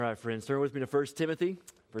All right, friends, turn with me to 1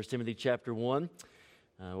 Timothy chapter 1.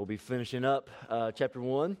 We'll be finishing up chapter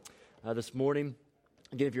 1 this morning.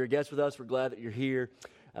 Again, if you're a guest with us, we're glad that you're here.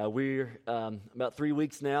 We're about 3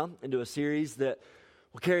 weeks now into a series that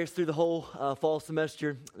will carry us through the whole fall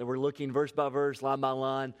semester. That we're looking verse by verse, line by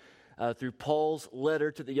line, through Paul's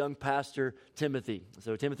letter to the young pastor Timothy.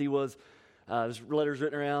 So Timothy was, this letter is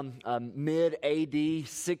written around mid-AD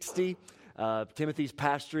 60. Timothy's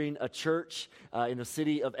pastoring a church in the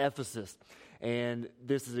city of Ephesus. And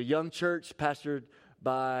this is a young church pastored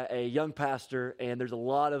by a young pastor, and there's a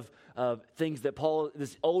lot of things that Paul,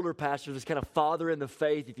 this older pastor, this kind of father in the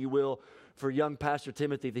faith, if you will, for young pastor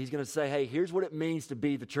Timothy, that he's going to say, hey, here's what it means to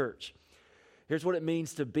be the church. Here's what it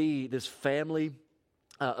means to be this family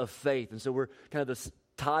of faith. And so we're kind of the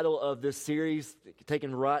title of this series,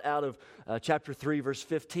 taken right out of chapter 3, verse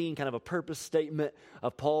 15, kind of a purpose statement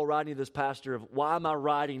of Paul writing to this pastor of, why am I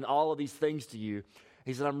writing all of these things to you?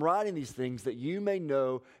 He said, I'm writing these things that you may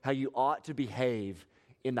know how you ought to behave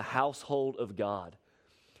in the household of God.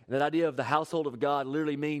 And that idea of the household of God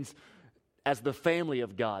literally means as the family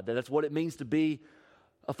of God. That's what it means to be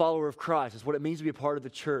a follower of Christ. It's what it means to be a part of the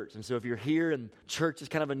church. And so if you're here and church is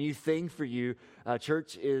kind of a new thing for you,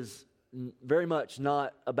 church is very much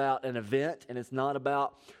not about an event, and it's not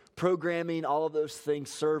about programming. All of those things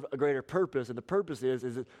serve a greater purpose, and the purpose is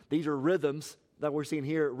that these are rhythms that we're seeing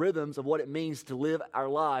here, rhythms of what it means to live our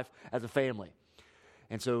life as a family.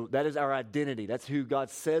 And so that is our identity. That's who God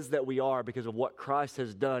says that we are because of what Christ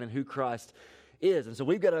has done and who Christ is. And so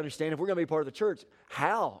we've got to understand, if we're going to be part of the church,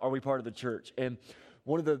 how are we part of the church? And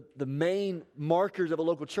one of the main markers of a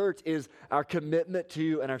local church is our commitment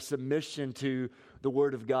to and our submission to the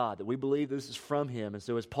Word of God, that we believe this is from Him. And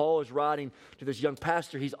so as Paul is writing to this young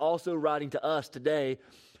pastor, he's also writing to us today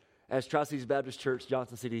as Tri-Cities Baptist Church,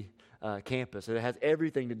 Johnson City campus. And it has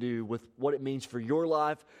everything to do with what it means for your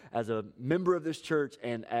life as a member of this church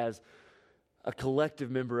and as a collective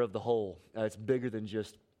member of the whole. It's bigger than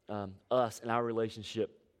just us and our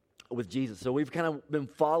relationship with Jesus. So we've kind of been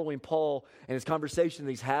following Paul and his conversation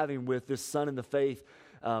that he's having with this son in the faith.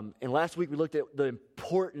 And last week we looked at the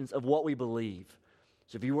importance of what we believe.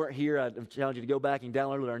 So if you weren't here, I challenge you to go back and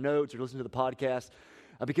download our notes or listen to the podcast.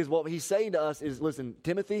 Because what he's saying to us is, listen,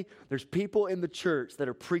 Timothy, there's people in the church that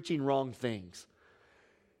are preaching wrong things.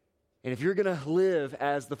 And if you're going to live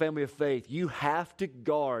as the family of faith, you have to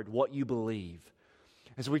guard what you believe.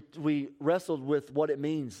 And so we wrestled with what it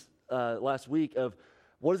means last week of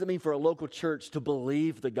what does it mean for a local church to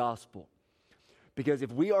believe the gospel? Because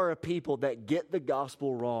if we are a people that get the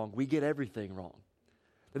gospel wrong, we get everything wrong.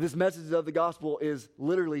 That this message of the gospel is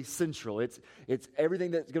literally central. It's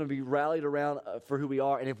everything that's going to be rallied around for who we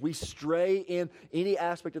are. And if we stray in any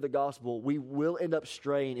aspect of the gospel, we will end up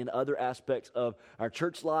straying in other aspects of our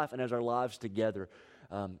church life and as our lives together.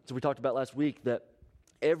 So we talked about last week that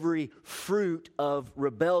every fruit of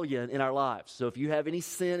rebellion in our lives. So if you have any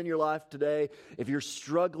sin in your life today, if you're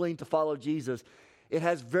struggling to follow Jesus, it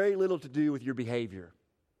has very little to do with your behavior.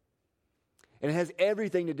 And it has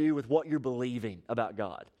everything to do with what you're believing about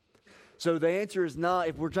God. So the answer is not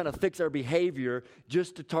if we're trying to fix our behavior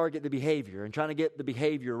just to target the behavior and trying to get the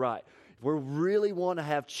behavior right. If we really want to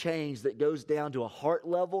have change that goes down to a heart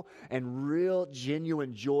level and real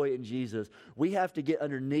genuine joy in Jesus, we have to get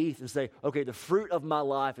underneath and say, okay, the fruit of my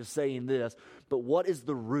life is saying this, but what is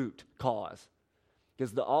the root cause?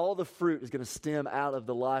 Because all the fruit is going to stem out of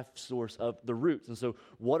the life source of the roots. And so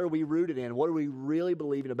what are we rooted in? What are we really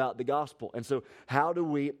believing about the gospel? And so how do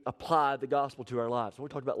we apply the gospel to our lives? What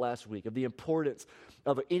we talked about last week of the importance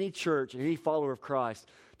of any church and any follower of Christ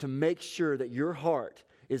to make sure that your heart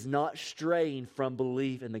is not straying from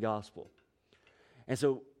belief in the gospel. And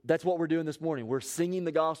so that's what we're doing this morning. We're singing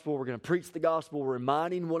the gospel. We're going to preach the gospel. We're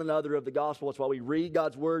reminding one another of the gospel. That's why we read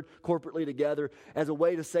God's word corporately together as a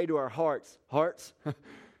way to say to our hearts,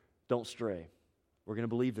 don't stray. We're going to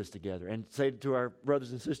believe this together. And say to our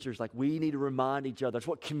brothers and sisters, like, we need to remind each other. That's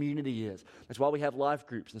what community is. That's why we have life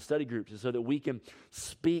groups and study groups, so that we can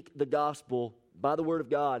speak the gospel by the word of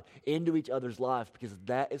God into each other's life, because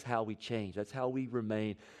that is how we change. That's how we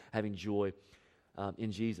remain having joy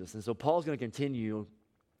in Jesus. And so Paul's going to continue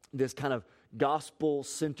this kind of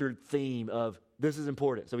gospel-centered theme of this is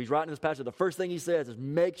important. So he's writing this passage. The first thing he says is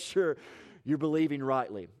make sure you're believing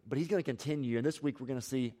rightly. But he's going to continue. And this week we're going to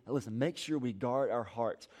see, listen, make sure we guard our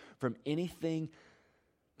hearts from anything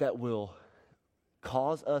that will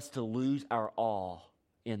cause us to lose our awe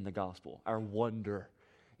in the gospel, our wonder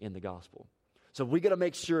in the gospel. So we got to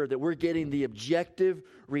make sure that we're getting the objective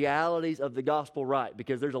realities of the gospel right,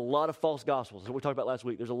 because there's a lot of false gospels. That's what we talked about last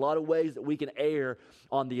week. There's a lot of ways that we can err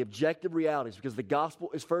on the objective realities, because the gospel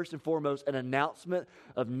is first and foremost an announcement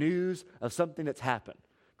of news of something that's happened.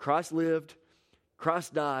 Christ lived,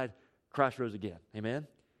 Christ died, Christ rose again. Amen?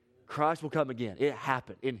 Christ will come again. It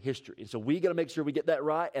happened in history. And so we got to make sure we get that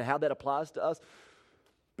right and how that applies to us.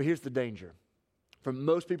 But here's the danger. For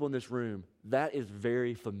most people in this room, that is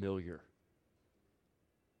very familiar.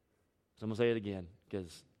 So I'm going to say it again,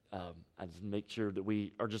 because I just make sure that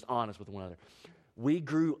we are just honest with one another. We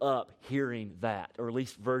grew up hearing that, or at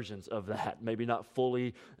least versions of that, maybe not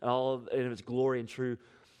fully all of its glory and true.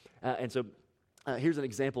 And so here's an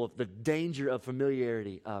example of the danger of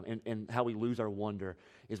familiarity and how we lose our wonder.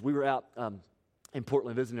 Is we were out in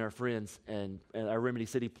Portland visiting our friends and our Remedy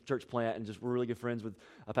City church plant, and just we're really good friends with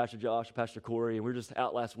Pastor Josh, Pastor Corey, and we were just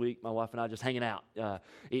out last week, my wife and I, just hanging out,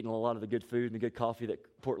 eating a lot of the good food and the good coffee that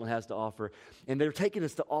Portland has to offer. And they were taking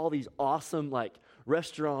us to all these awesome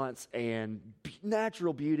restaurants and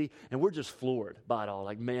natural beauty, and we're just floored by it all.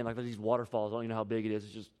 Man, these waterfalls, I don't even know how big it is.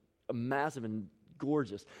 It's just massive and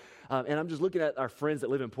gorgeous. And I'm just looking at our friends that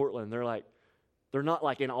live in Portland, and they're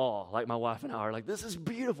not in awe like my wife and I are. This is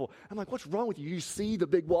beautiful. I'm like, what's wrong with you? You see the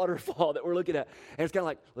big waterfall that we're looking at. And it's kind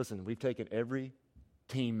of listen, we've taken every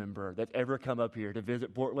team member that's ever come up here to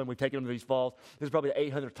visit Portland. We've taken them to these falls. This is probably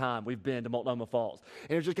the 800th time we've been to Multnomah Falls.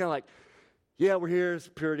 And it's just kind of yeah, we're here. It's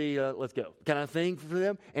pretty. Let's go kind of thing for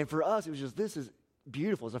them. And for us, it was just, this is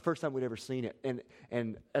beautiful. It's the first time we'd ever seen it.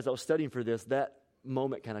 And as I was studying for this, that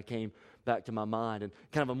moment kind of came back to my mind. And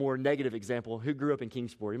kind of a more negative example, who grew up in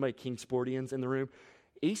Kingsport? Anybody Kingsportians in the room?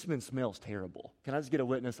 Eastman smells terrible. Can I just get a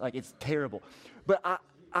witness? It's terrible. But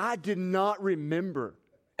I did not remember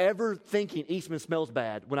ever thinking Eastman smells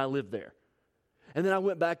bad when I lived there. And then I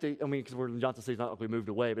went back to, because we're in Johnson City, it's not like we moved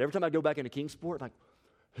away, but every time I go back into Kingsport,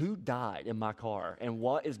 who died in my car? And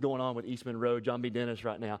what is going on with Eastman Road, John B. Dennis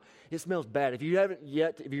right now? It smells bad. If you haven't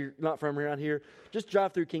yet, if you're not from around here, just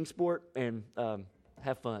drive through Kingsport and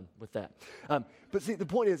have fun with that. But see, the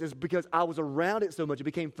point is because I was around it so much, it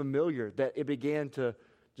became familiar that it began to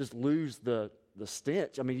just lose the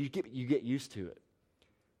stench. You get used to it.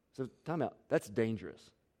 So time out. That's dangerous.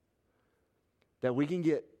 That we can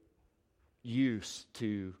get used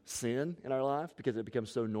to sin in our life because it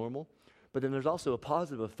becomes so normal. But then there's also a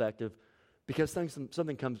positive effect of, because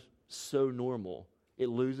something comes so normal, it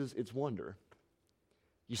loses its wonder.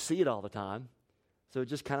 You see it all the time. So it's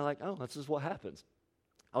just kind of oh, that's just what happens.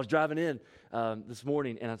 I was driving in this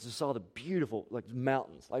morning, and I just saw the beautiful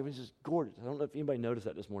mountains. It was just gorgeous. I don't know if anybody noticed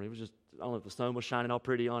that this morning. It was just, I don't know if the sun was shining all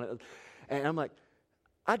pretty on it. And I'm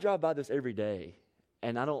I drive by this every day,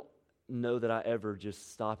 and I don't know that I ever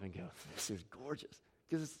just stop and go, this is gorgeous,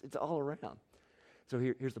 because it's all around. So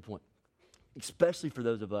here's the point. Especially for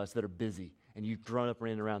those of us that are busy, and you've grown up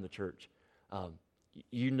running around the church.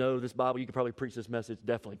 You know this Bible. You could probably preach this message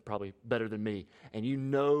definitely probably better than me. And you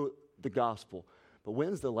know the gospel. But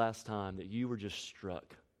when's the last time that you were just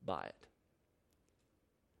struck by it?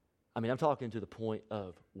 I'm talking to the point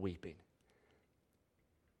of weeping,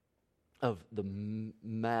 of the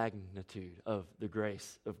magnitude of the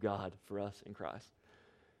grace of God for us in Christ.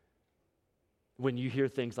 When you hear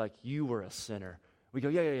things like, you were a sinner, we go,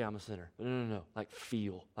 yeah, I'm a sinner. But no.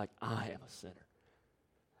 Feel like I am a sinner.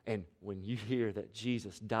 And when you hear that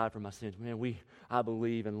Jesus died for my sins, man, I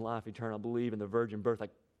believe in life eternal. I believe in the virgin birth.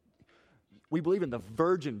 We believe in the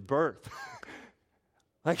virgin birth.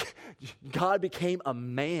 God became a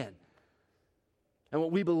man. And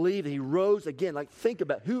what we believe that he rose again. Think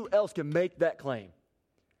about who else can make that claim.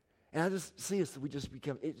 And I just see us,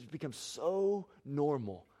 it becomes so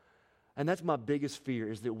normal. And that's my biggest fear,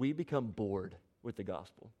 is that we become bored with the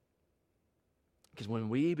gospel. Because when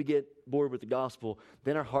we get bored with the gospel,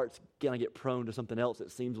 then our heart's going to get prone to something else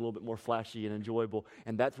that seems a little bit more flashy and enjoyable.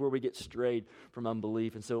 And that's where we get strayed from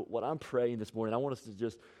unbelief. And so what I'm praying this morning, I want us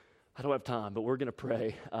to I don't have time, but we're going to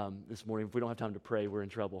pray this morning. If we don't have time to pray, we're in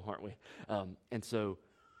trouble, aren't we? And so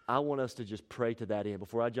I want us to just pray to that end.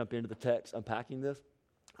 Before I jump into the text unpacking this,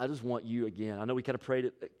 I just want you again. I know we kind of prayed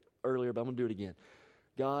it earlier, but I'm going to do it again.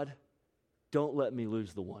 God, don't let me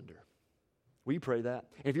lose the wonder. Will you pray that?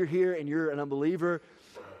 And if you're here and you're an unbeliever,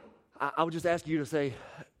 I would just ask you to say,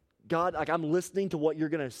 God, I'm listening to what you're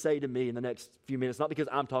going to say to me in the next few minutes, not because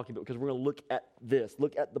I'm talking, but because we're going to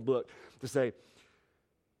look at the book to say,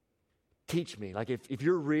 teach me. If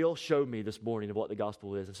you're real, show me this morning of what the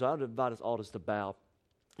gospel is. And so I would invite us all just to bow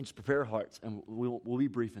and just prepare our hearts, and we'll be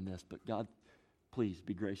brief in this, but God, please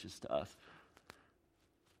be gracious to us.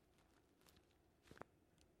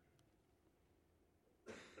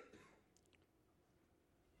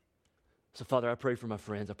 So, Father, I pray for my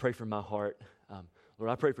friends. I pray for my heart. Lord,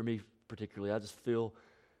 I pray for me particularly. I just feel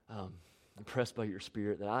impressed by your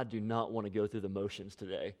Spirit that I do not want to go through the motions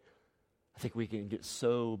today. I think we can get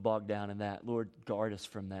so bogged down in that. Lord, guard us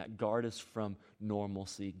from that. Guard us from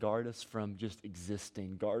normalcy. Guard us from just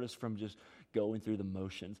existing. Guard us from just going through the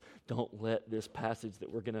motions. Don't let this passage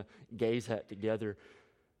that we're going to gaze at together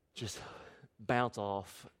just bounce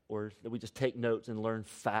off, or that we just take notes and learn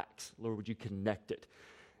facts. Lord, would you connect it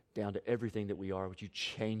down to everything that we are? Would you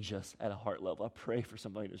change us at a heart level? I pray for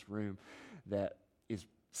somebody in this room that is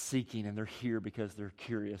seeking, and they're here because they're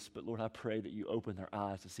curious. But Lord, I pray that you open their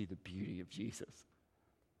eyes to see the beauty of Jesus.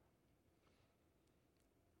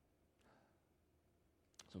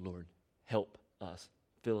 So Lord, help us.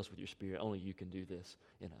 Fill us with your Spirit. Only you can do this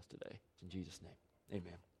in us today. It's in Jesus' name.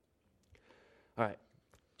 Amen. All right.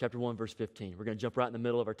 Chapter 1, verse 15. We're going to jump right in the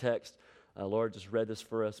middle of our text. Lord just read this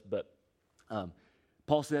for us, but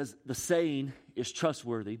Paul says, the saying is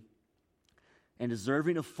trustworthy and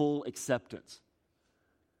deserving of full acceptance,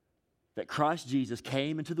 that Christ Jesus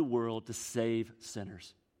came into the world to save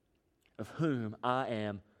sinners, of whom I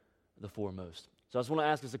am the foremost. So I just want to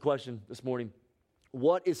ask us a question this morning.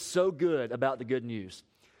 What is so good about the good news?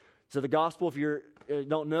 So the gospel, if you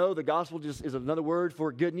don't know, the gospel just is another word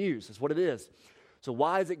for good news. That's what it is. So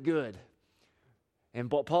why is it good? And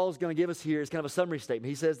what Paul is going to give us here is kind of a summary statement.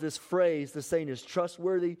 He says this phrase, this saying is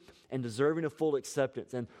trustworthy and deserving of full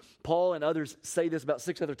acceptance. And Paul and others say this about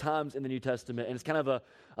 6 other times in the New Testament. And it's kind of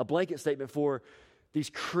a blanket statement for these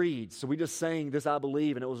creeds. So we just sang this, I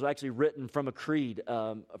believe, and it was actually written from a creed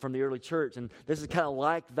from the early church. And this is kind of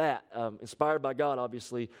like that, inspired by God,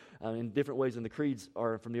 obviously, in different ways than the creeds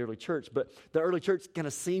are from the early church. But the early church kind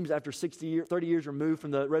of seems, after 30 years removed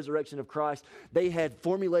from the resurrection of Christ, they had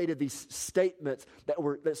formulated these statements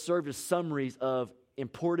that served as summaries of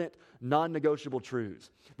important, non-negotiable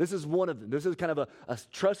truths. This is one of them. This is kind of a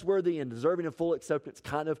trustworthy and deserving of full acceptance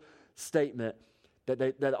kind of statement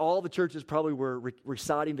that all the churches probably were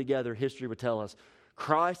reciting together. History would tell us.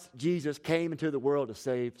 Christ Jesus came into the world to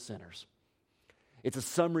save sinners. It's a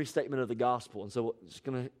summary statement of the gospel. And so I'm just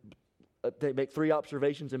going to make 3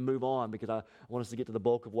 observations and move on, because I want us to get to the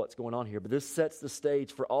bulk of what's going on here. But this sets the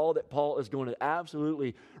stage for all that Paul is going to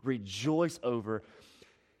absolutely rejoice over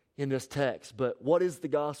in this text. But what is the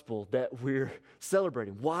gospel that we're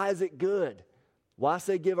celebrating? Why is it good? Why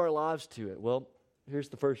say give our lives to it? Well, here's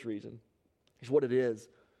the first reason. Here's what it is.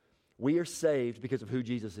 We are saved because of who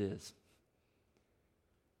Jesus is.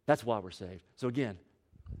 That's why we're saved. So again,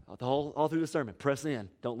 all through the sermon, press in.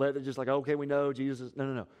 Don't let it just like, okay, we know Jesus is.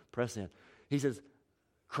 No. Press in. He says,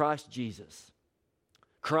 Christ Jesus.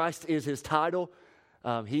 Christ is his title.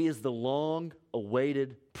 He is the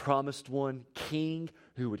long-awaited, promised one, king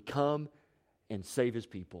who would come and save his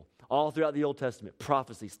people. All throughout the Old Testament,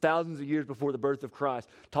 prophecies, thousands of years before the birth of Christ,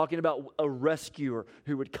 talking about a rescuer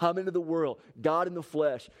who would come into the world, God in the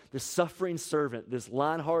flesh, this suffering servant, this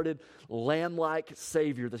lion-hearted, lamb-like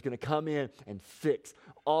Savior that's going to come in and fix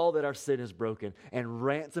all that our sin has broken and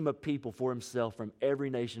ransom a people for himself from every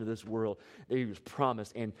nation of this world that he was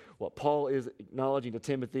promised. And what Paul is acknowledging to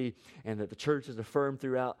Timothy, and that the church has affirmed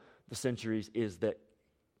throughout the centuries, is that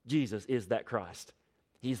Jesus is that Christ.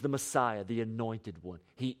 He's the Messiah, the anointed one.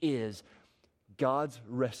 He is God's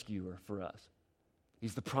rescuer for us.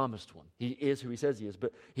 He's the promised one. He is who he says he is,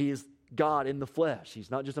 but he is God in the flesh.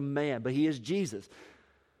 He's not just a man, but he is Jesus.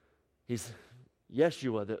 He's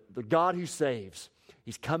Yeshua, the God who saves.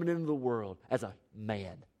 He's coming into the world as a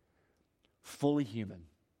man, fully human.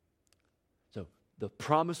 So the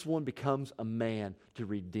promised one becomes a man to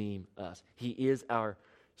redeem us. He is our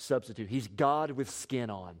substitute. He's God with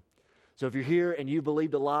skin on. So if you're here and you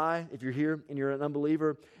believed a lie, if you're here and you're an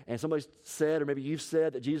unbeliever, and somebody said, or maybe you've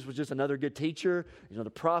said, that Jesus was just another good teacher,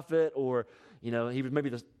 another prophet, or, he was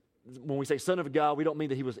maybe when we say Son of God, we don't mean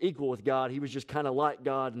that he was equal with God. He was just kind of like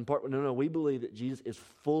God. No, we believe that Jesus is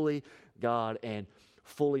fully God and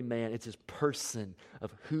fully man. It's his person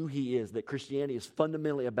of who he is, that Christianity is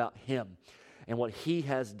fundamentally about him and what he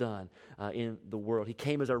has done in the world. He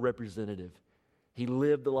came as our representative. He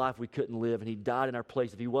lived the life we couldn't live, and he died in our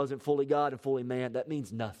place. If he wasn't fully God and fully man, that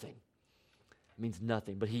means nothing. It means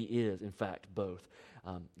nothing, but he is, in fact, both.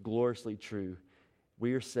 Gloriously true.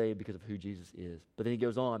 We are saved because of who Jesus is. But then he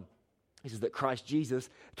goes on. He says that Christ Jesus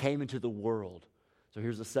came into the world. So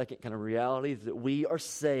here's the second kind of reality, is that we are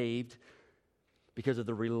saved because of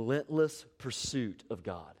the relentless pursuit of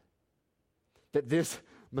God. That this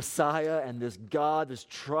Messiah and this God, this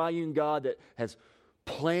triune God that has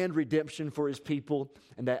planned redemption for his people,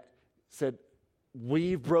 and that said,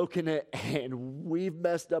 we've broken it and we've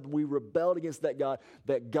messed up and we rebelled against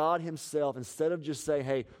that God himself, instead of just saying,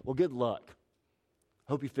 hey, well, good luck.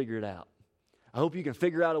 Hope you figure it out. I hope you can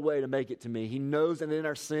figure out a way to make it to me. He knows that in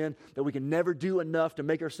our sin that we can never do enough to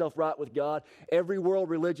make ourselves right with God. Every world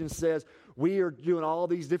religion says we are doing all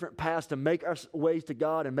these different paths to make our ways to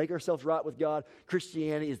God and make ourselves right with God.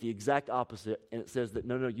 Christianity is the exact opposite, and it says that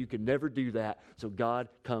no, you can never do that, so God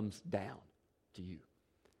comes down to you.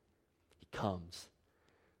 He comes.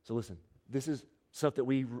 So listen, this is stuff that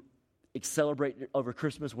we celebrate over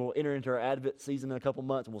Christmas. We'll enter into our Advent season in a couple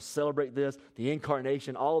months, and we'll celebrate this, the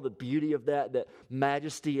incarnation, all the beauty of that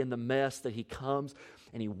majesty in the mess, that he comes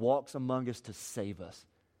and he walks among us to save us.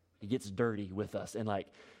 He gets dirty with us and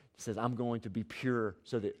says, I'm going to be pure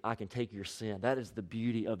so that I can take your sin. That is the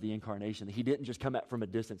beauty of the incarnation. He didn't just come out from a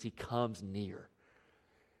distance. He comes near.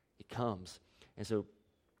 He comes. And so,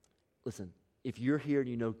 listen, if you're here and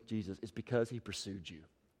you know Jesus, it's because he pursued you.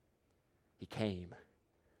 He came.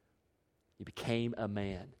 He became a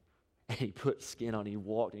man, and he put skin on. He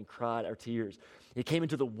walked and cried our tears. He came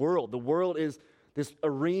into the world. The world is this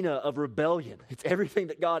arena of rebellion. It's everything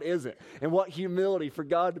that God isn't. And what humility for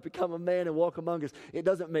God to become a man and walk among us. It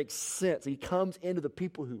doesn't make sense. He comes into the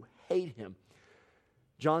people who hate him.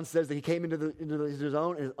 John says that he came into his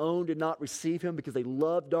own, and his own did not receive him because they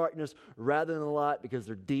loved darkness rather than the light, because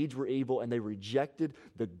their deeds were evil, and they rejected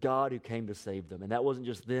the God who came to save them. And that wasn't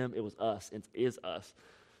just them, it was us. It is us.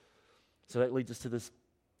 So that leads us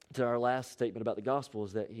to our last statement about the gospel,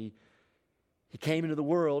 is that he came into the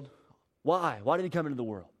world. Why? Why did he come into the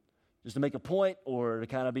world? Just to make a point, or to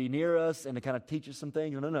kind of be near us and to kind of teach us some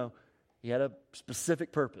things? No. He had a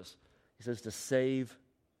specific purpose. He says to save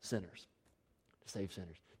sinners. To save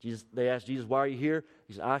sinners. They asked Jesus, why are you here?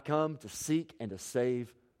 He said, I come to seek and to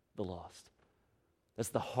save the lost. That's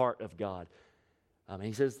the heart of God. And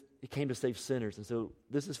he says he came to save sinners. And so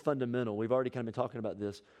this is fundamental. We've already kind of been talking about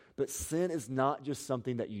this. But sin is not just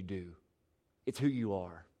something that you do. It's who you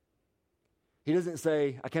are. He doesn't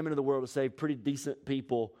say, I came into the world to save pretty decent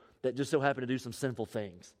people that just so happen to do some sinful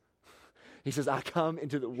things. He says, I come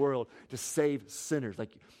into the world to save sinners.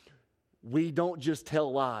 We don't just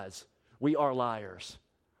tell lies. We are liars.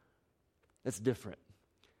 That's different.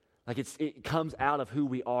 It comes out of who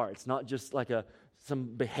we are. It's not just some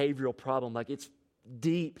behavioral problem. It's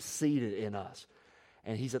deep-seated in us.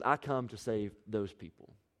 And he said, I come to save those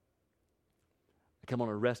people. I come on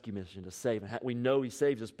a rescue mission to save. And we know he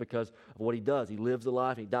saves us because of what he does. He lives the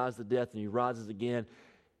life, and he dies the death, and he rises again,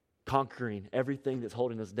 conquering everything that's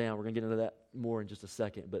holding us down. We're going to get into that more in just a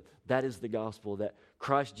second. But that is the gospel, that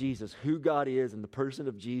Christ Jesus, who God is, and the person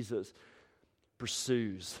of Jesus,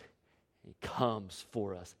 pursues. He comes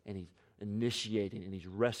for us, and he's initiating, and he's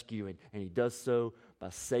rescuing, and he does so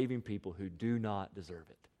by saving people who do not deserve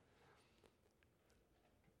it.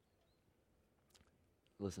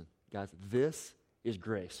 Listen, guys, this is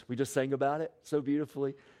grace. We just sang about it so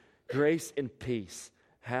beautifully. Grace and peace.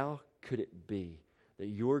 How could it be that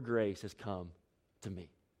your grace has come to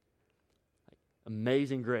me?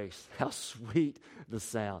 Amazing grace. How sweet the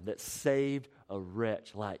sound that saved a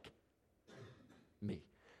wretch like me.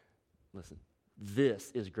 Listen,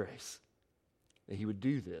 this is grace. That he would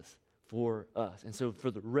do this for us. And so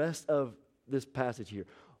for the rest of this passage here,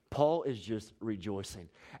 Paul is just rejoicing.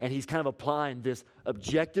 And he's kind of applying this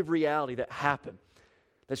objective reality that happened.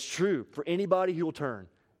 That's true for anybody who will turn.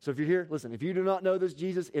 So if you're here, listen, if you do not know this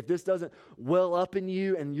Jesus, if this doesn't well up in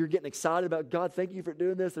you and you're getting excited about God, thank you for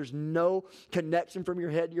doing this. There's no connection from your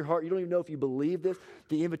head to your heart. You don't even know if you believe this.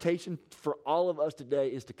 The invitation for all of us today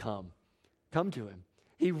is to come. Come to him.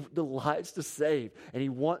 He delights to save, and he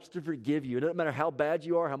wants to forgive you. It doesn't matter how bad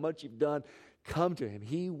you are, how much you've done. Come to him.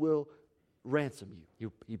 He will ransom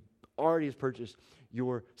you. He already has purchased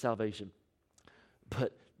your salvation.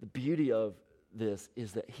 But the beauty of this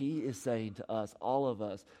is that he is saying to us, all of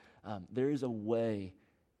us, there is a way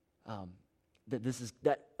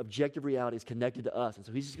that objective reality is connected to us. And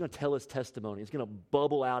so he's just going to tell his testimony. It's going to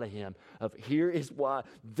bubble out of him of here is why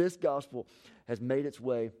this gospel has made its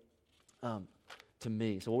way to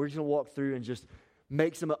me. So we're just going to walk through and just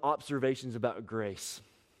make some observations about grace.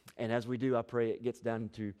 And as we do, I pray it gets down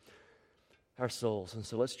into our souls. And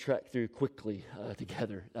so let's track through quickly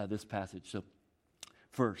together this passage. So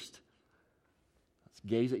first, let's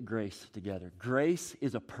gaze at grace together. Grace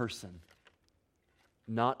is a person,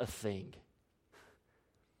 not a thing.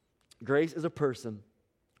 Grace is a person,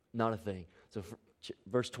 not a thing. So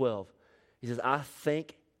verse 12, he says, I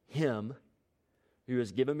thank him who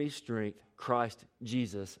has given me strength, Christ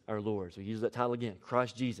Jesus our Lord. So he uses that title again,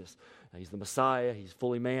 Christ Jesus. He's the Messiah. He's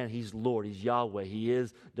fully man. He's Lord. He's Yahweh. He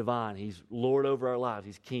is divine. He's Lord over our lives.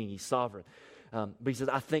 He's King. He's sovereign. But he says,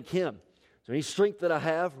 I thank him. So any strength that I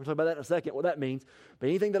have, we'll talk about that in a second, what that means. But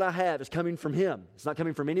anything that I have is coming from him. It's not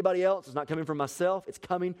coming from anybody else. It's not coming from myself. It's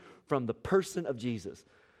coming from the person of Jesus.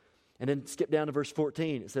 And then skip down to verse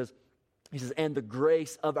 14. He says, and the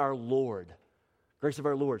grace of our Lord. Grace of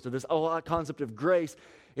our Lord. So this whole concept of grace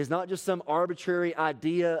is not just some arbitrary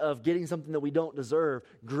idea of getting something that we don't deserve.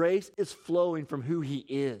 Grace is flowing from who he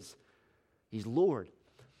is. He's Lord.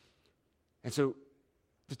 And so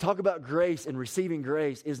to talk about grace and receiving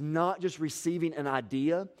grace is not just receiving an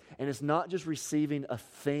idea, and it's not just receiving a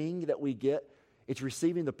thing that we get. It's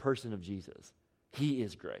receiving the person of Jesus. He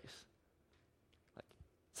is grace. Like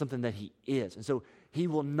something that he is. And so he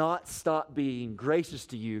will not stop being gracious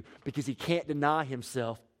to you because he can't deny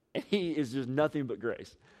himself, and he is just nothing but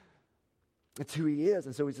grace. That's who he is.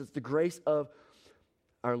 And so he says, the grace of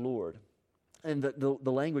our Lord. And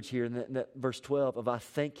the language here in that verse 12 of I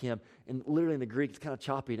thank him, and literally in the Greek, it's kind of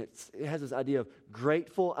choppy, and it has this idea of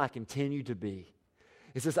grateful I continue to be.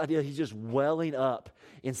 It's this idea he's just welling up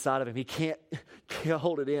inside of him. He can't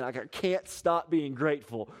hold it in. I can't stop being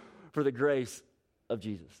grateful for the grace of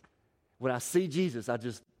Jesus. When I see Jesus, I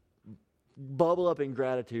just bubble up in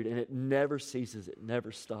gratitude, and it never ceases. It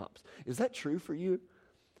never stops. Is that true for you?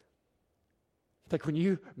 Like when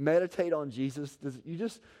you meditate on Jesus,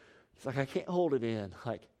 it's like I can't hold it in.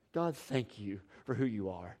 Like, God, thank you for who you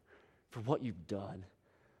are, for what you've done.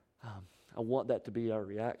 I want that to be our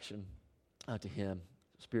reaction to him.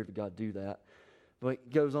 Spirit of God, do that. But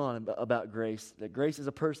it goes on about grace, that grace is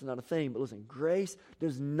a person, not a thing. But listen, grace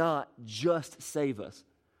does not just save us.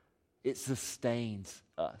 It sustains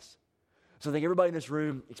us. So I think everybody in this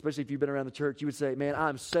room, especially if you've been around the church, you would say, man,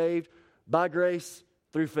 I'm saved by grace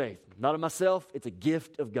through faith. Not of myself, it's a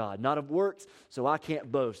gift of God. Not of works, so I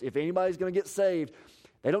can't boast. If anybody's going to get saved,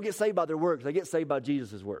 they don't get saved by their works. They get saved by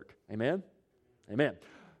Jesus' work. Amen? Amen.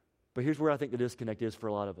 But here's where I think the disconnect is for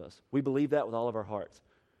a lot of us. We believe that with all of our hearts.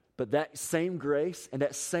 But that same grace and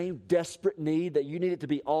that same desperate need that you need it to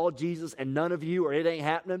be all Jesus and none of you or it ain't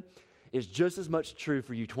happening is just as much true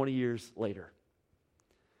for you 20 years later.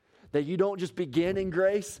 That you don't just begin in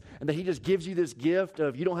grace and that he just gives you this gift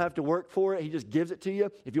of you don't have to work for it. He just gives it to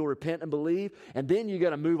you if you'll repent and believe. And then you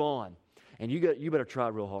got to move on. And you better try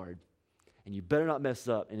real hard. And you better not mess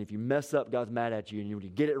up. And if you mess up, God's mad at you. And when you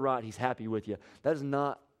get it right, he's happy with you. That is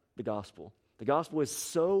not the gospel. The gospel is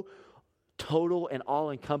so total and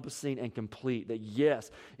all-encompassing and complete that yes,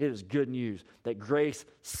 it is good news that grace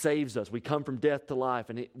saves us. We come from death to life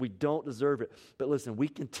and we don't deserve it. But listen, we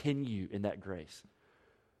continue in that grace.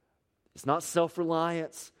 It's not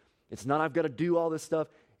self-reliance. It's not I've got to do all this stuff.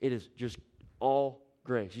 It is just all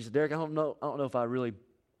grace. You said, Derick, I don't know if I really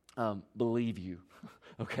believe you.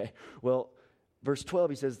 Okay. Well, verse 12,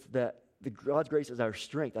 he says that God's grace is our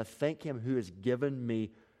strength. I thank him who has given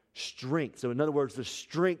me strength. So in other words, the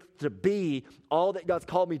strength to be all that God's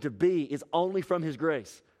called me to be is only from his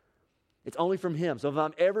grace. It's only from him. So if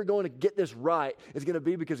I'm ever going to get this right, it's going to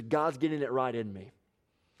be because God's getting it right in me.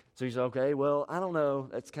 So you say, okay, well, I don't know.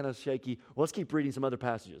 That's kind of shaky. Well, let's keep reading some other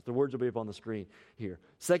passages. The words will be up on the screen here.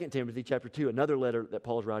 2 Timothy chapter 2, another letter that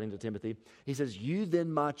Paul's writing to Timothy. He says, you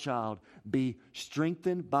then, my child, be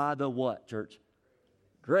strengthened by the what, church?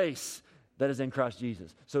 Grace that is in Christ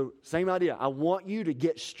Jesus. So same idea. I want you to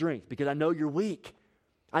get strength because I know you're weak.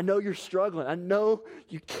 I know you're struggling. I know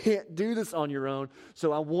you can't do this on your own.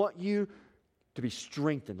 So I want you to be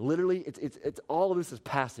strengthened. Literally, it's all of this is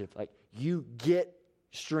passive. Like you get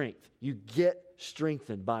strength. You get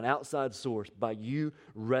strengthened by an outside source, by you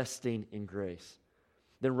resting in grace.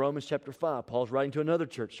 Then Romans chapter 5, Paul's writing to another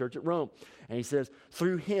church at Rome. And he says,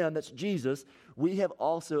 through him, that's Jesus, we have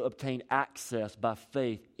also obtained access by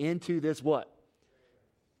faith into this what?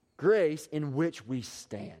 Grace in which we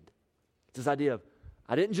stand. It's this idea of,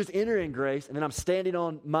 I didn't just enter in grace and then I'm standing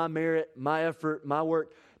on my merit, my effort, my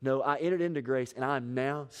work. No, I entered into grace and I'm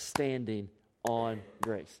now standing on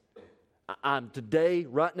grace. I'm today,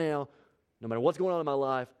 right now, no matter what's going on in my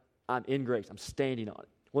life, I'm in grace. I'm standing on it.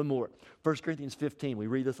 One more. 1 Corinthians 15. We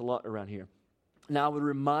read this a lot around here. Now I would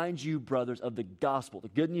remind you, brothers, of the gospel, the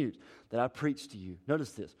good news that I preached to you.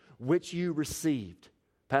 Notice this. Which you received.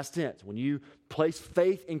 Past tense. When you place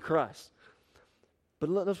faith in Christ. But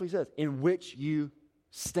notice what he says. In which you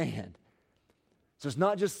stand. So it's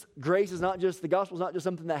not just, grace is not just, the gospel is not just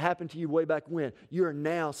something that happened to you way back when. You are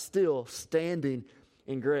now still standing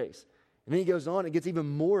in grace. And then he goes on and gets even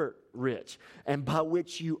more rich. And by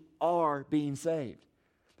which you are being saved.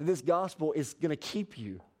 And this gospel is going to keep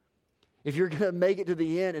you. If you're going to make it to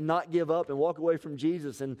the end and not give up and walk away from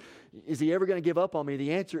Jesus, and is he ever going to give up on me?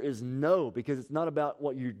 The answer is no, because it's not about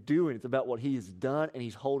what you're doing. It's about what he has done and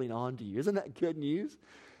he's holding on to you. Isn't that good news?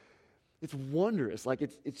 It's wondrous. Like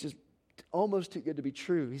it's just almost too good to be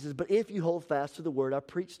true. He says, but if you hold fast to the word I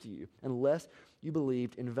preached to you, unless you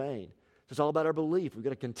believed in vain. So it's all about our belief. We've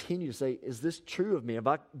got to continue to say, is this true of me? Have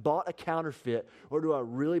I bought a counterfeit, or do I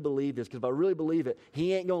really believe this? Because if I really believe it,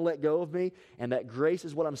 he ain't going to let go of me, and that grace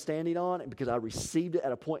is what I'm standing on, and because I received it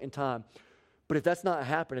at a point in time. But if that's not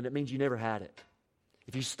happening, it means you never had it.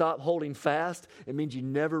 If you stop holding fast, it means you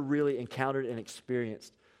never really encountered and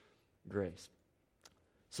experienced grace.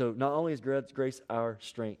 So not only is grace our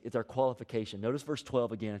strength, it's our qualification. Notice verse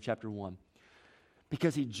 12 again in chapter 1.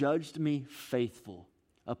 Because he judged me faithful,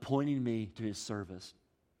 appointing me to his service.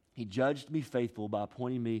 He judged me faithful by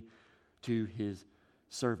appointing me to his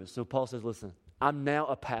service. So Paul says, listen, I'm now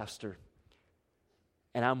a pastor,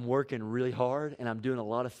 and I'm working really hard, and I'm doing a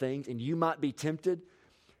lot of things, and you might be tempted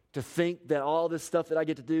to think that all this stuff that I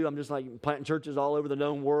get to do, I'm just like planting churches all over the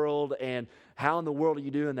known world, and how in the world are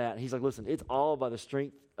you doing that? And he's like, listen, it's all by the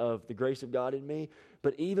strength of the grace of God in me,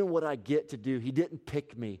 but even what I get to do, he didn't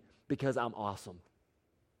pick me because I'm awesome.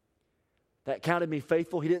 That counted me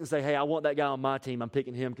faithful. He didn't say, hey, I want that guy on my team. I'm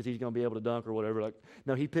picking him because he's going to be able to dunk or whatever. Like,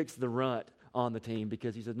 no, he picks the runt on the team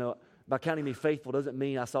because he said, no, by counting me faithful doesn't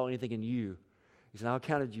mean I saw anything in you. He said, I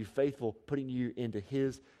counted you faithful, putting you into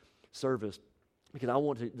his service because I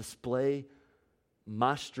want to display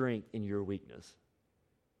my strength in your weakness.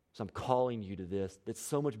 So I'm calling you to this that's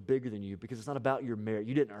so much bigger than you because it's not about your merit.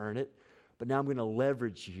 You didn't earn it, but now I'm going to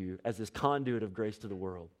leverage you as this conduit of grace to the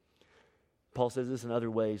world. Paul says this in other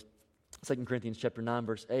ways. 2 Corinthians chapter 9,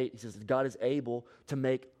 verse 8, he says, God is able to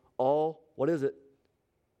make all, what is it?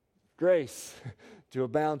 Grace to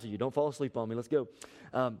abound to you. Don't fall asleep on me. Let's go.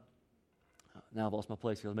 Now I've lost my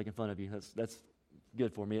place because I was making fun of you. That's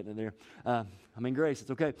good for me, isn't it there? I'm in grace.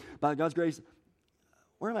 It's okay. By God's grace,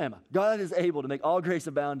 where am I? God is able to make all grace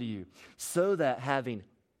abound to you, so that having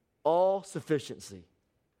all sufficiency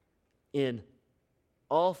in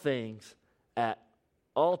all things at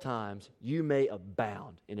all times, you may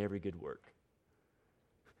abound in every good work.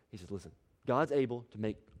 He says, listen, God's able to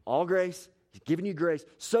make all grace. He's giving you grace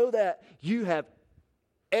so that you have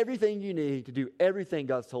everything you need to do everything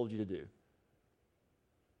God's told you to do.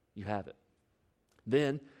 You have it.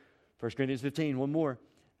 Then, 1 Corinthians 15, one more.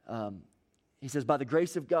 He says, by the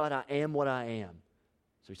grace of God, I am what I am.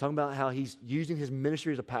 So he's talking about how he's using his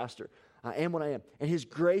ministry as a pastor. I am what I am. And his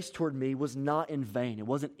grace toward me was not in vain. It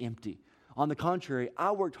wasn't empty. On the contrary,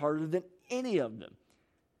 I worked harder than any of them,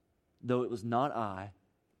 though it was not I,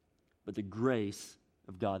 but the grace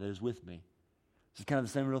of God that is with me. This is kind of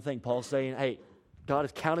the same real thing. Paul's saying, hey, God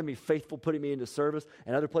has counted me faithful, putting me into service.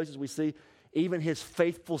 And other places we see even his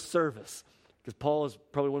faithful service. Because Paul is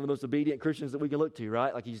probably one of the most obedient Christians that we can look to,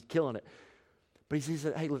 right? Like he's killing it. But he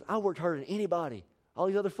said, hey, listen, I worked harder than anybody. All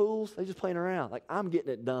these other fools, they're just playing around. Like, I'm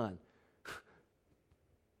getting it done.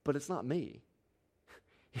 But it's not me.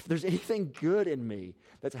 If there's anything good in me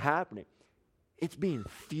that's happening, it's being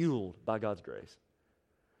fueled by God's grace.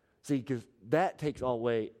 See, because that takes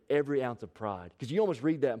away every ounce of pride. Because you almost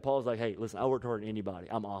read that and Paul's like, hey, listen, I worked harder than anybody.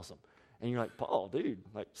 I'm awesome. And you're like, Paul, dude,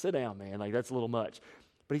 like, sit down, man. Like, that's a little much.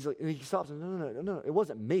 But he's like, and he stops and no, it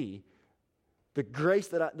wasn't me. The grace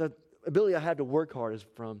the ability I had to work hard is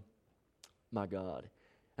from my God.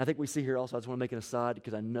 I think we see here also, I just want to make an aside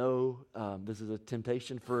because I know this is a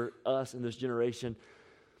temptation for us in this generation.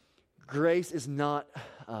 Grace is not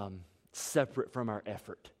separate from our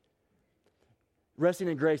effort. Resting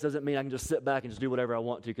in grace doesn't mean I can just sit back and just do whatever I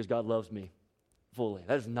want to because God loves me fully.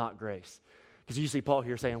 That is not grace. Because you see Paul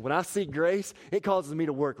here saying, when I seek grace, it causes me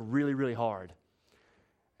to work really, really hard.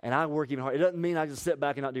 And I work even hard. It doesn't mean I just sit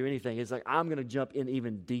back and not do anything. It's like I'm going to jump in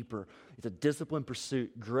even deeper. It's a disciplined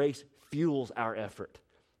pursuit. Grace fuels our effort.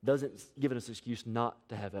 Doesn't give us an excuse not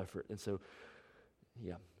to have effort. And so,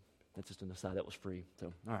 yeah, that's just an aside. That was free.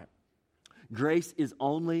 So, all right. Grace is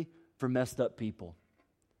only for messed up people.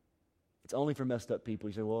 It's only for messed up people.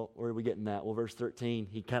 You say, well, where are we getting that? Well, verse 13,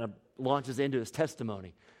 he kind of launches into his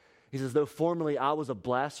testimony. He says, though formerly I was a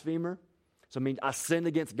blasphemer, so I mean, I sinned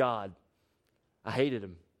against God. I hated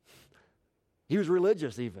him. He was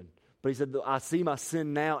religious even. But he said, I see my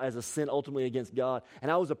sin now as a sin ultimately against God. And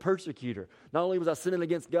I was a persecutor. Not only was I sinning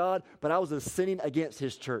against God, but I was sinning against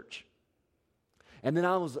his church. And then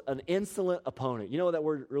I was an insolent opponent. You know what that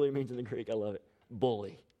word really means in the Greek? I love it.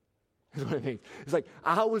 Bully. That's what it means. It's like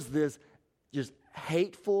I was this just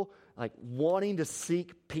hateful, like wanting to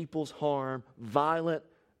seek people's harm, violent,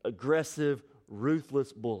 aggressive,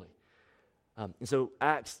 ruthless bully. And so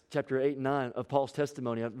Acts chapter 8 and 9 of Paul's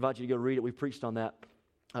testimony, I invite you to go read it. We preached on that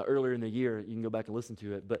earlier in the year. You can go back and listen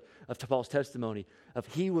to it. But of Paul's testimony,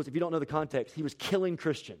 if you don't know the context, he was killing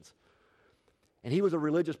Christians. And he was a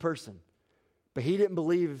religious person. But he didn't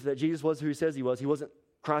believe that Jesus was who he says he was. He wasn't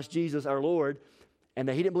Christ Jesus, our Lord. And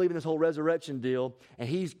that he didn't believe in this whole resurrection deal. And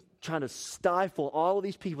he's trying to stifle all of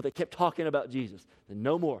these people that kept talking about Jesus. And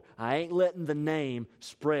no more. I ain't letting the name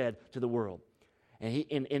spread to the world. And he,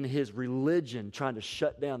 in his religion, trying to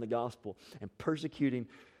shut down the gospel and persecuting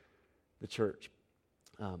the church.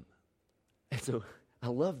 And so I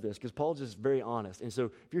love this because Paul's just very honest. And so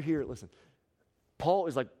if you're here, listen, Paul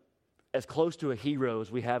is like as close to a hero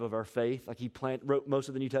as we have of our faith. Like he wrote most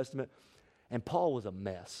of the New Testament. And Paul was a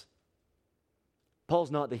mess.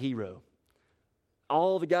 Paul's not the hero.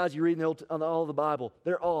 All the guys you read in all the Bible,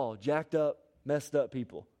 they're all jacked up, messed up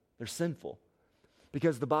people. They're sinful.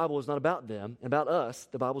 Because the Bible is not about them and about us.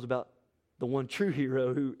 The Bible's about the one true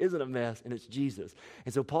hero who isn't a mess, and it's Jesus.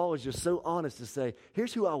 And so Paul is just so honest to say,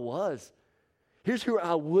 here's who I was. Here's who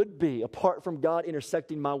I would be apart from God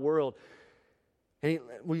intersecting my world. And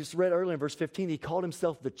we just read earlier in verse 15, he called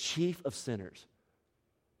himself the chief of sinners.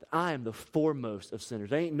 I am the foremost of sinners.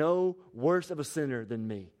 There ain't no worse of a sinner than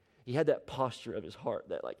me. He had that posture of his heart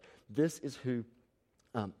that like, this is who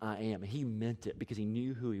I am. And he meant it because he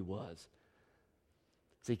knew who he was.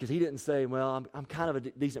 See, because he didn't say, well, I'm kind of a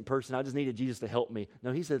decent person. I just needed Jesus to help me.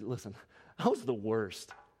 No, he said, listen, I was the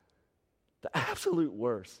worst. The absolute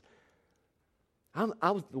worst.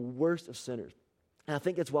 I was the worst of sinners. And I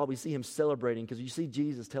think that's why we see him celebrating, because you see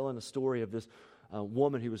Jesus telling the story of this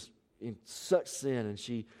woman who was in such sin, and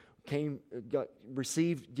she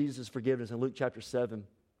received Jesus' forgiveness in Luke chapter 7.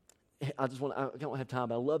 I don't have time,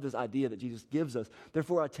 but I love this idea that Jesus gives us.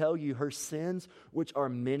 Therefore I tell you, her sins, which are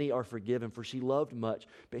many, are forgiven, for she loved much,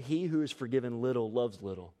 but he who is forgiven little loves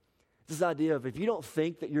little. It's this idea of if you don't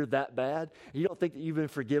think that you're that bad, and you don't think that you've been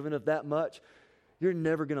forgiven of that much, you're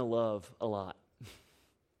never going to love a lot.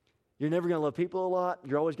 You're never going to love people a lot.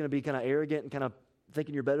 You're always going to be kind of arrogant and kind of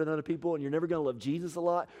thinking you're better than other people, and you're never going to love Jesus a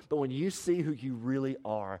lot. But when you see who you really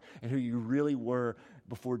are and who you really were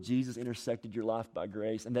before Jesus intersected your life by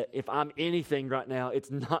grace, and that if I'm anything right now, it's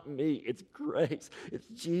not me, it's grace. It's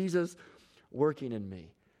Jesus working in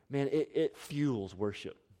me. Man, it fuels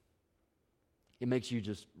worship. It makes you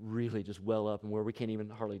just really just well up, and where we can't even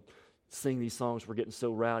hardly sing these songs, we're getting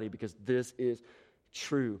so rowdy because this is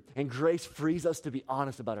true. And grace frees us to be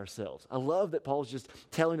honest about ourselves. I love that Paul's just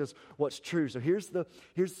telling us what's true. So here's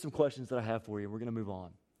some questions that I have for you. We're going to move on.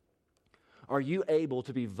 Are you able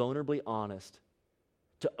to be vulnerably honest,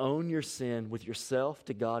 to own your sin with yourself,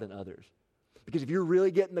 to God, and others? Because if you're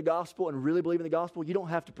really getting the gospel and really believing the gospel, you don't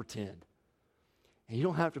have to pretend. And you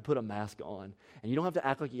don't have to put a mask on. And you don't have to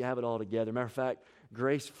act like you have it all together. Matter of fact,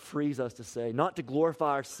 grace frees us to say, not to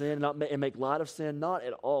glorify our sin and make light of sin, not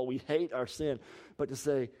at all. We hate our sin. But to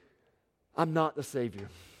say, I'm not the Savior.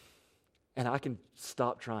 And I can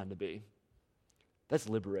stop trying to be. That's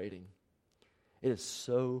liberating. It is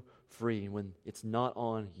so freeing when it's not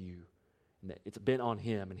on you. And it's been on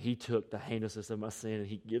Him. And He took the heinousness of my sin and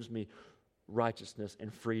He gives me righteousness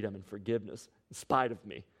and freedom and forgiveness in spite of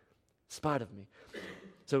me. Spite of me.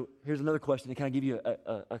 So here's another question to kind of give you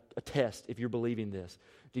a test if you're believing this.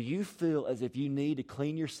 Do you feel as if you need to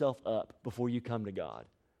clean yourself up before you come to God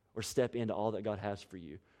or step into all that God has for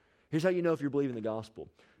you? Here's how you know if you're believing the gospel.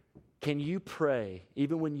 Can you pray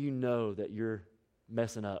even when you know that you're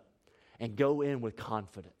messing up and go in with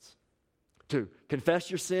confidence? To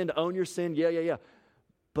confess your sin, to own your sin, yeah.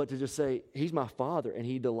 But to just say, He's my Father and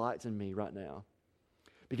He delights in me right now.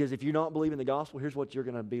 Because if you're not believing the gospel, here's what you're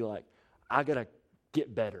going to be like. I got to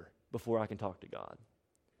get better before I can talk to God.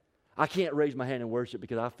 I can't raise my hand in worship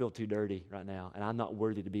because I feel too dirty right now and I'm not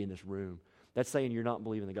worthy to be in this room. That's saying you're not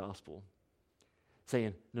believing the gospel.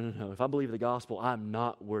 Saying, no. If I believe the gospel, I'm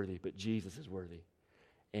not worthy, but Jesus is worthy.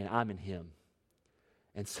 And I'm in Him.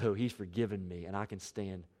 And so He's forgiven me and I can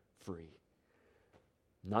stand free.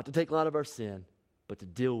 Not to take light of our sin, but to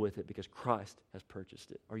deal with it because Christ has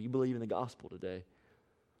purchased it. Are you believing the gospel today?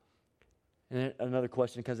 And another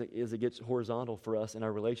question, because it gets horizontal for us in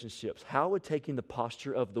our relationships. How would taking the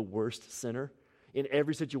posture of the worst sinner in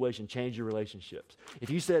every situation change your relationships? If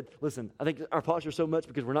you said, listen, I think our posture so much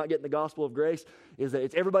because we're not getting the gospel of grace is that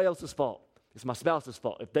it's everybody else's fault. It's my spouse's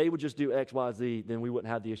fault. If they would just do X, Y, Z, then we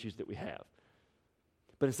wouldn't have the issues that we have.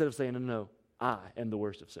 But instead of saying, no, I am the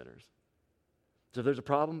worst of sinners. So if there's a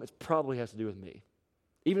problem, it probably has to do with me.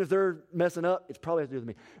 Even if they're messing up, it probably has to do with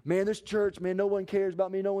me. Man, this church, no one cares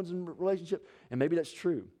about me. No one's in a relationship. And maybe that's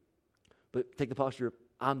true. But take the posture of,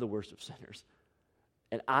 I'm the worst of sinners.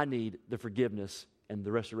 And I need the forgiveness and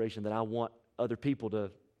the restoration that I want other people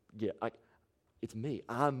to get. It's me.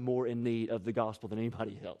 I'm more in need of the gospel than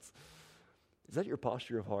anybody else. Is that your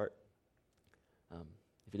posture of heart?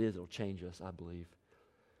 If it is, it'll change us, I believe.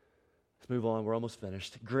 Let's move on. We're almost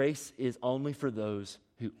finished. Grace is only for those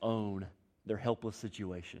who own their helpless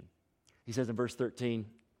situation. He says in verse 13,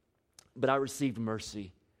 but I received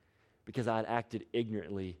mercy because I had acted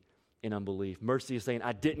ignorantly in unbelief. Mercy is saying,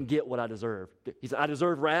 I didn't get what I deserved. He said, I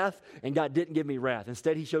deserved wrath, and God didn't give me wrath.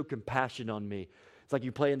 Instead, he showed compassion on me. It's like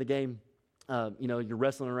you play in the game, you're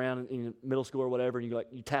wrestling around in middle school or whatever, and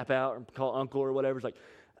you tap out and call uncle or whatever. It's like,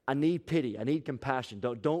 I need pity. I need compassion.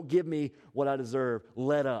 Don't give me what I deserve.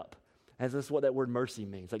 Let up. And that's what that word mercy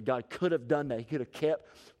means. Like God could have done that. He could have kept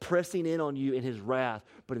pressing in on you in his wrath,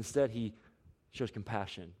 but instead he shows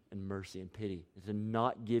compassion and mercy and pity and to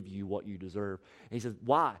not give you what you deserve. And he says,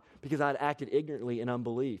 why? Because I had acted ignorantly in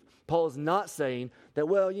unbelief. Paul is not saying that,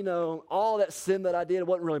 all that sin that I did, it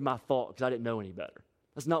wasn't really my fault because I didn't know any better.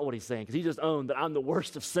 That's not what he's saying, because he just owned that I'm the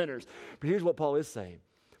worst of sinners. But here's what Paul is saying.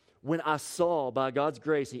 When I saw, by God's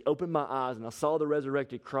grace, he opened my eyes and I saw the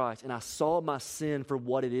resurrected Christ and I saw my sin for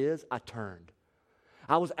what it is, I turned.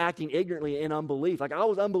 I was acting ignorantly in unbelief. Like I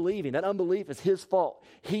was unbelieving. That unbelief is his fault.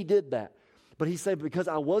 He did that. But he said because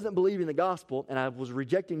I wasn't believing the gospel and I was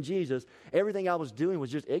rejecting Jesus, everything I was doing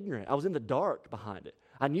was just ignorant. I was in the dark behind it.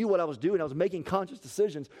 I knew what I was doing. I was making conscious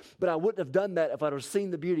decisions, but I wouldn't have done that if I'd have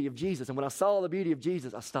seen the beauty of Jesus. And when I saw the beauty of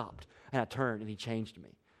Jesus, I stopped and I turned and he changed me.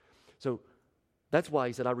 So that's why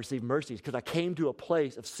he said I received mercy, because I came to a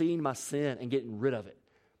place of seeing my sin and getting rid of it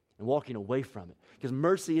and walking away from it. Because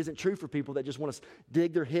mercy isn't true for people that just want to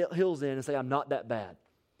dig their heels in and say, I'm not that bad.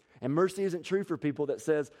 And mercy isn't true for people that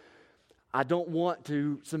says, I don't want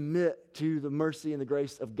to submit to the mercy and the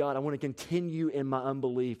grace of God. I want to continue in my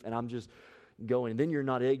unbelief, and I'm just going. And then you're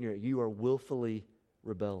not ignorant. You are willfully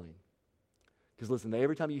rebelling. Because listen,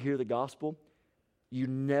 every time you hear the gospel, you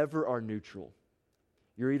never are neutral.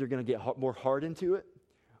 You're either going to get more hard into it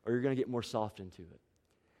or you're going to get more soft into it.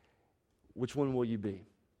 Which one will you be?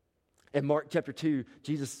 In Mark chapter 2,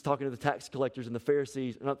 Jesus is talking to the tax collectors and the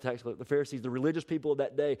Pharisees, not the tax collectors, the Pharisees, the religious people of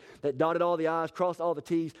that day that dotted all the I's, crossed all the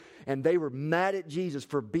T's, and they were mad at Jesus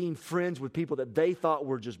for being friends with people that they thought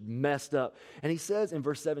were just messed up. And he says in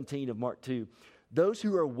verse 17 of Mark 2, those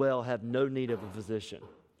who are well have no need of a physician,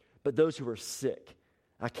 but those who are sick.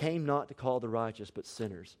 I came not to call the righteous, but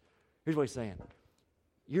sinners. Here's what he's saying.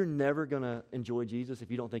 You're never going to enjoy Jesus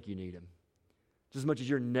if you don't think you need him. Just as much as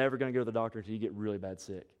you're never going to go to the doctor until you get really bad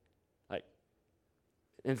sick.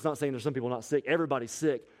 And it's not saying there's some people not sick. Everybody's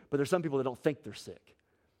sick, but there's some people that don't think they're sick.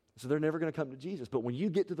 So they're never going to come to Jesus. But when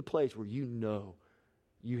you get to the place where you know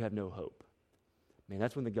you have no hope, man,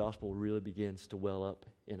 that's when the gospel really begins to well up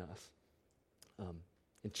in us.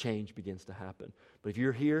 And change begins to happen. But if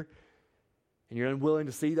you're here and you're unwilling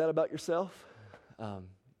to see that about yourself,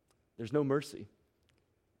 there's no mercy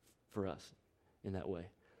for us in that way.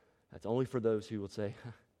 That's only for those who will say,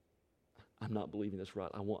 I'm not believing this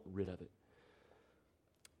right. I want rid of it.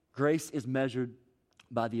 Grace is measured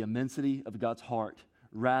by the immensity of God's heart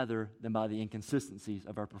rather than by the inconsistencies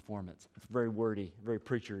of our performance. It's very wordy, very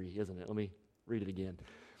preachery, isn't it? Let me read it again.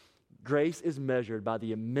 Grace is measured by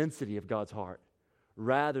the immensity of God's heart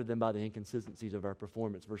rather than by the inconsistencies of our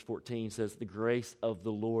performance. Verse 14 says, the grace of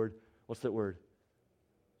the Lord, what's that word?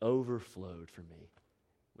 Overflowed for me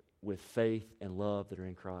with faith and love that are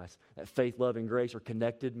in Christ. That faith, love, and grace are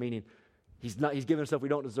connected, meaning He's given us stuff we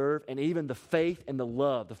don't deserve, and even the faith and the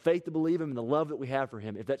love, the faith to believe Him and the love that we have for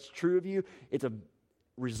Him. If that's true of you, it's a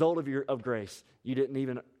result of grace. You didn't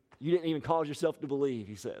even cause yourself to believe,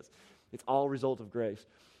 he says. It's all a result of grace.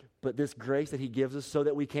 But this grace that He gives us so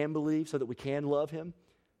that we can believe, so that we can love Him,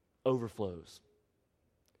 overflows.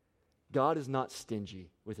 God is not stingy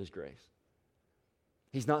with His grace.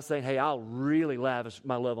 He's not saying, hey, I'll really lavish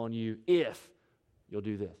my love on you if you'll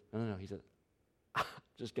do this. No. He said,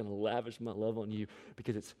 just going to lavish my love on you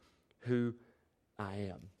because it's who I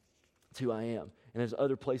am. It's who I am. And there's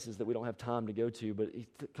other places that we don't have time to go to, but he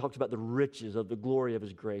talks about the riches of the glory of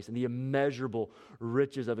His grace and the immeasurable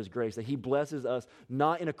riches of His grace, that He blesses us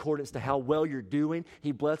not in accordance to how well you're doing.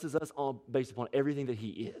 He blesses us based upon everything that He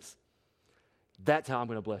is. That's how I'm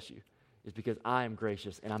going to bless you, is because I am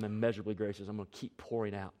gracious and I'm immeasurably gracious. I'm going to keep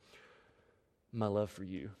pouring out my love for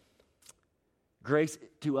you. Grace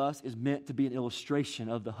to us is meant to be an illustration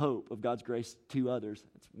of the hope of God's grace to others.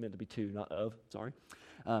 It's meant to be to, not of, sorry.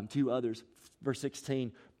 To others. Verse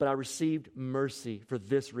 16, but I received mercy for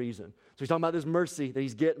this reason. So he's talking about this mercy that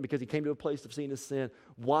he's getting because he came to a place of seeing his sin.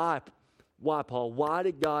 Why, Paul? Why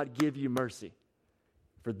did God give you mercy?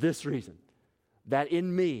 For this reason, that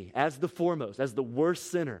in me, as the foremost, as the worst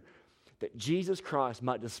sinner, that Jesus Christ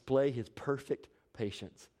might display His perfect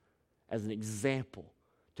patience as an example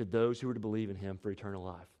to those who are to believe in Him for eternal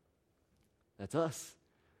life. That's us.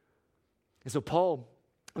 And so Paul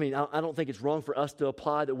I mean, I don't think it's wrong for us to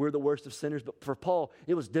apply that we're the worst of sinners, but for Paul,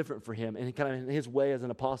 it was different for him, and kind of in his way as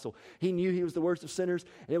an apostle. He knew he was the worst of sinners,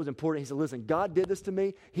 and it was important. He said, listen, God did this to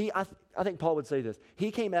me. I think Paul would say this.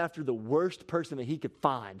 He came after the worst person that he could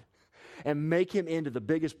find and make him into the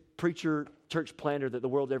biggest preacher, church planter that the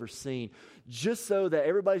world's ever seen, just so that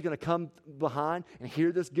everybody's going to come behind and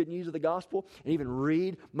hear this good news of the gospel and even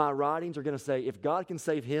read my writings are going to say, if God can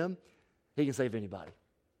save him, he can save anybody.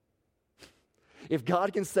 If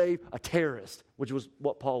God can save a terrorist, which was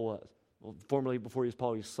what Paul was, well, formerly before he was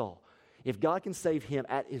Paul, he was Saul. If God can save him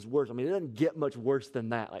at his worst, I mean, it doesn't get much worse than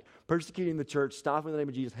that. Like persecuting the church, stopping the name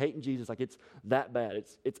of Jesus, hating Jesus, like it's that bad.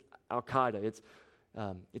 It's Al-Qaeda. It's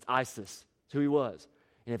ISIS. It's who he was.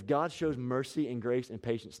 And if God shows mercy and grace and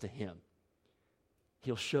patience to him,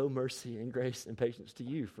 he'll show mercy and grace and patience to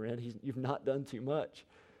you, friend. You've not done too much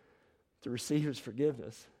to receive his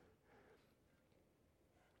forgiveness.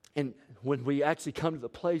 And when we actually come to the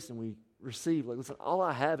place and we receive, like, listen, all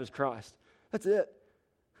I have is Christ. That's it.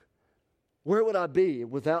 Where would I be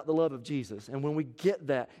without the love of Jesus? And when we get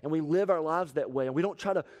that and we live our lives that way and we don't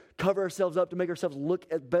try to cover ourselves up to make ourselves look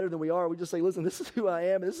better than we are, we just say, listen, this is who I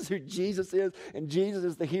am, and this is who Jesus is, and Jesus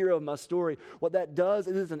is the hero of my story. What that does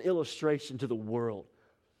is an illustration to the world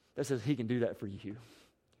that says he can do that for you.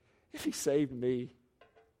 If he saved me,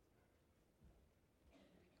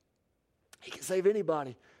 he can save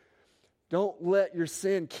anybody. Don't let your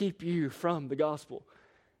sin keep you from the gospel.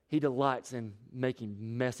 He delights in making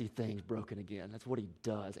messy things broken again. That's what he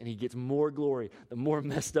does. And he gets more glory the more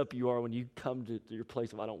messed up you are when you come to your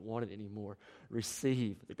place of, I don't want it anymore.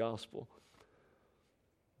 Receive the gospel.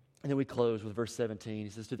 And then we close with verse 17. He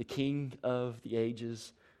says, to the King of the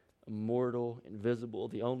ages, immortal, invisible,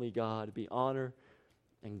 the only God, be honor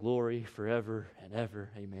and glory forever and ever.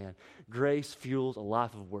 Amen. Grace fuels a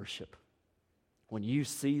life of worship. When you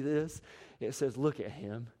see this, it says, look at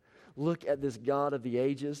him. Look at this God of the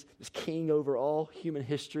ages, this king over all human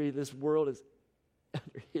history. This world is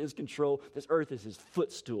under his control. This earth is his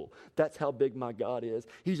footstool. That's how big my God is.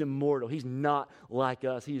 He's immortal. He's not like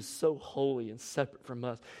us. He is so holy and separate from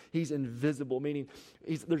us. He's invisible, meaning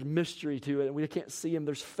there's mystery to it, and we can't see him.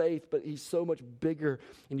 There's faith, but he's so much bigger,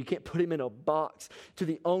 and you can't put him in a box. To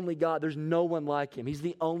the only God, there's no one like him. He's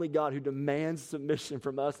the only God who demands submission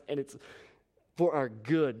from us, and it's for our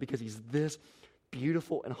good, because he's this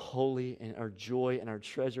beautiful and holy and our joy and our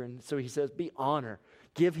treasure. And so he says, be honor.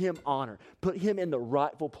 Give him honor. Put him in the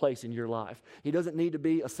rightful place in your life. He doesn't need to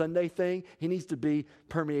be a Sunday thing. He needs to be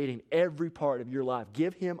permeating every part of your life.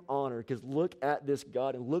 Give him honor, because look at this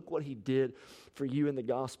God and look what he did for you in the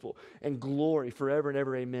gospel. And glory forever and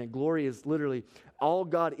ever, amen. Glory is literally all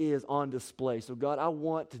God is on display. So God, I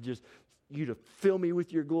want to just you to fill me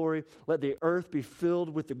with your glory. Let the earth be filled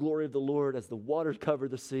with the glory of the Lord as the waters cover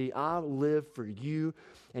the sea. I live for you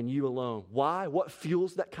and you alone. Why? What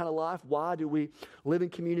fuels that kind of life? Why do we live in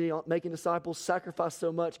community, making disciples, sacrifice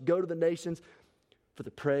so much, go to the nations? For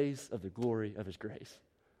the praise of the glory of his grace.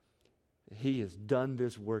 He has done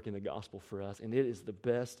this work in the gospel for us, and it is the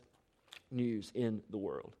best news in the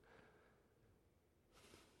world.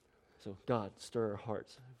 So God, stir our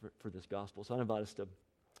hearts for this gospel. So I invite us to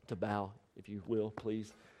bow, if you will,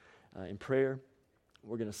 please, in prayer.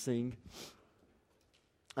 We're going to sing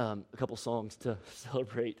a couple songs to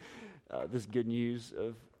celebrate this good news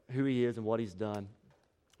of who he is and what he's done.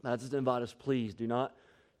 I just invite us, please, do not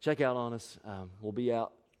check out on us. We'll be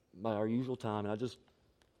out by our usual time, and I just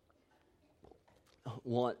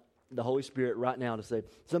want the Holy Spirit right now to say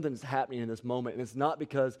something's happening in this moment, and it's not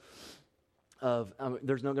because of,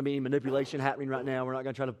 there's not going to be any manipulation happening right now. We're not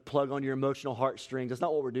going to try to plug on your emotional heartstrings. That's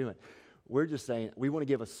not what we're doing. We're just saying we want to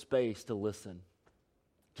give a space to listen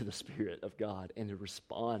to the Spirit of God and to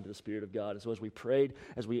respond to the Spirit of God. And so as we prayed,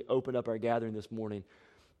 as we opened up our gathering this morning,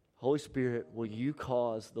 Holy Spirit, will you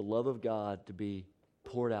cause the love of God to be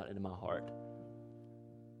poured out into my heart?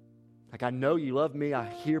 Like, I know you love me. I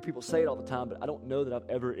hear people say it all the time, but I don't know that I've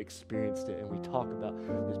ever experienced it. And we talk about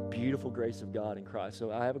this beautiful grace of God in Christ.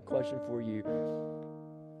 So I have a question for you.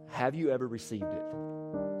 Have you ever received it?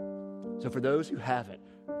 So for those who haven't,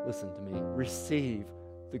 listen to me. Receive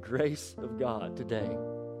the grace of God today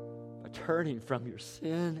by turning from your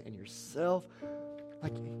sin and yourself.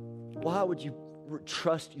 Like, why would you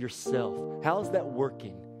trust yourself? How is that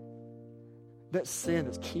working? That sin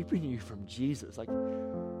that's keeping you from Jesus, like,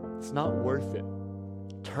 it's not worth it.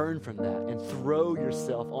 Turn from that and throw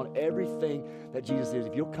yourself on everything that Jesus is.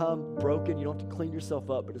 If you'll come broken, you don't have to clean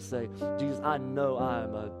yourself up, but to say, Jesus, I know I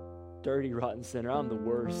am a dirty, rotten sinner. I'm the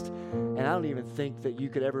worst. And I don't even think that you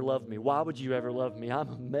could ever love me. Why would you ever love me? I'm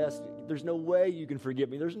a mess. There's no way you can forgive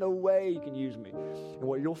me. There's no way you can use me. And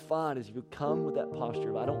what you'll find is if you come with that posture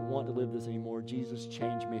of, I don't want to live this anymore. Jesus,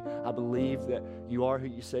 change me. I believe that you are who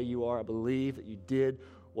you say you are. I believe that you did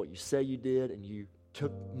what you say you did, and you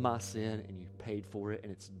took my sin and you paid for it,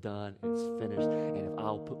 and it's done, and it's finished. And if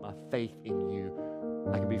I'll put my faith in you,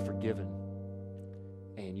 I can be forgiven.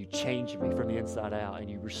 And you change me from the inside out,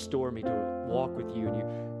 and you restore me to walk with you, and you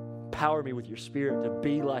empower me with your Spirit to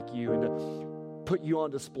be like you and to put you on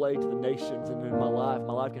display to the nations. And in my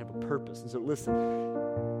life can have a purpose. And so listen,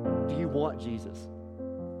 do you want Jesus?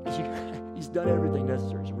 He's done everything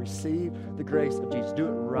necessary. So receive the grace of Jesus. Do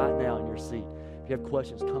it right now in your seat. If you have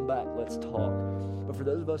questions, come back. Let's talk. But for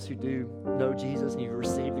those of us who do know Jesus and you've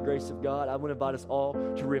received the grace of God, I want to invite us all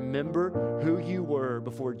to remember who you were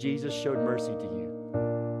before Jesus showed mercy to you.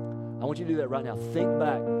 I want you to do that right now. Think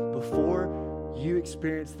back before you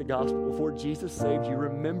experienced the gospel, before Jesus saved you.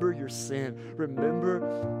 Remember your sin. Remember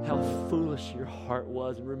how foolish your heart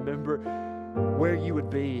was, and remember where you would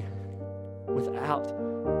be without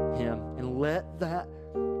him. And let that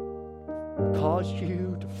cause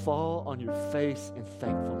you to fall on your face in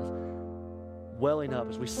thankfulness, welling up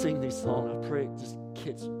as we sing these songs. I pray it just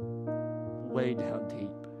gets way down deep.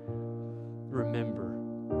 Remember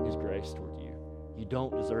his grace toward you. You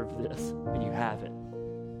don't deserve this, and you have it.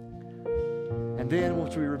 And then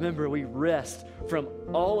once we remember, we rest from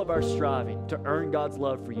all of our striving to earn God's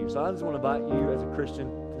love for you. So I just want to invite you as a Christian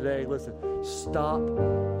today, listen, stop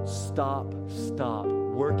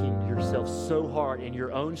working yourself so hard in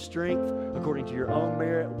your own strength, according to your own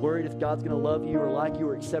merit, worried if God's going to love you or like you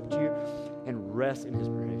or accept you, and rest in his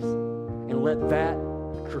grace. And let that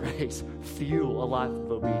grace fuel a life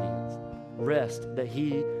of obedience. Rest that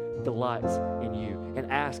he delights in you,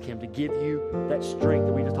 and ask him to give you that strength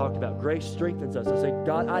that we just talked about. Grace strengthens us. So say,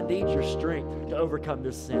 God, I need your strength to overcome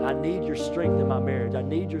this sin. I need your strength in my marriage. I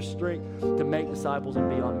need your strength to make disciples and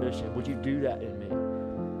be on mission. Would you do that in me?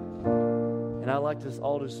 And I'd like us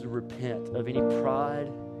all just to repent of any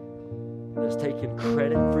pride that's taken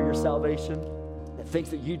credit for your salvation, that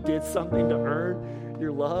thinks that you did something to earn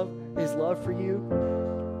your love, his love for you.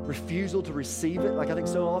 Refusal to receive it. Like I think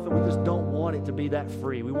so often we just don't want it to be that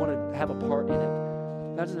free. We want to have a part in it.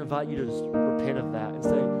 And I just invite you to just repent of that and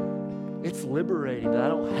say, it's liberating that I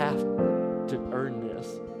don't have to earn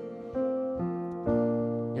this.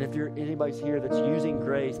 And if anybody's here that's using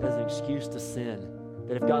grace as an excuse to sin,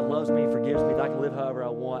 that if God loves me, forgives me, that I can live however I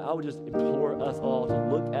want, I would just implore us all to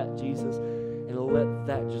look at Jesus and let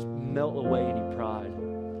that just melt away any pride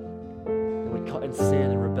and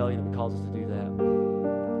sin and rebellion that would cause us to do that.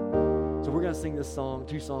 So we're going to sing this song,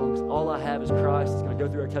 2 songs. All I Have is Christ. It's going to go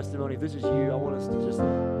through our testimony. If this is you, I want us to just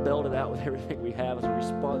belt it out with everything we have as a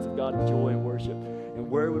response of God in joy and worship. And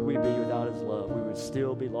where would we be without his love? We would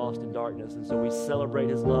still be lost in darkness. And so we celebrate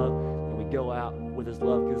his love, and we go out with his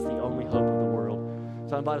love because it's the only hope of the world.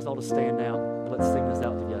 So I invite us all to stand now. Let's sing this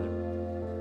out together.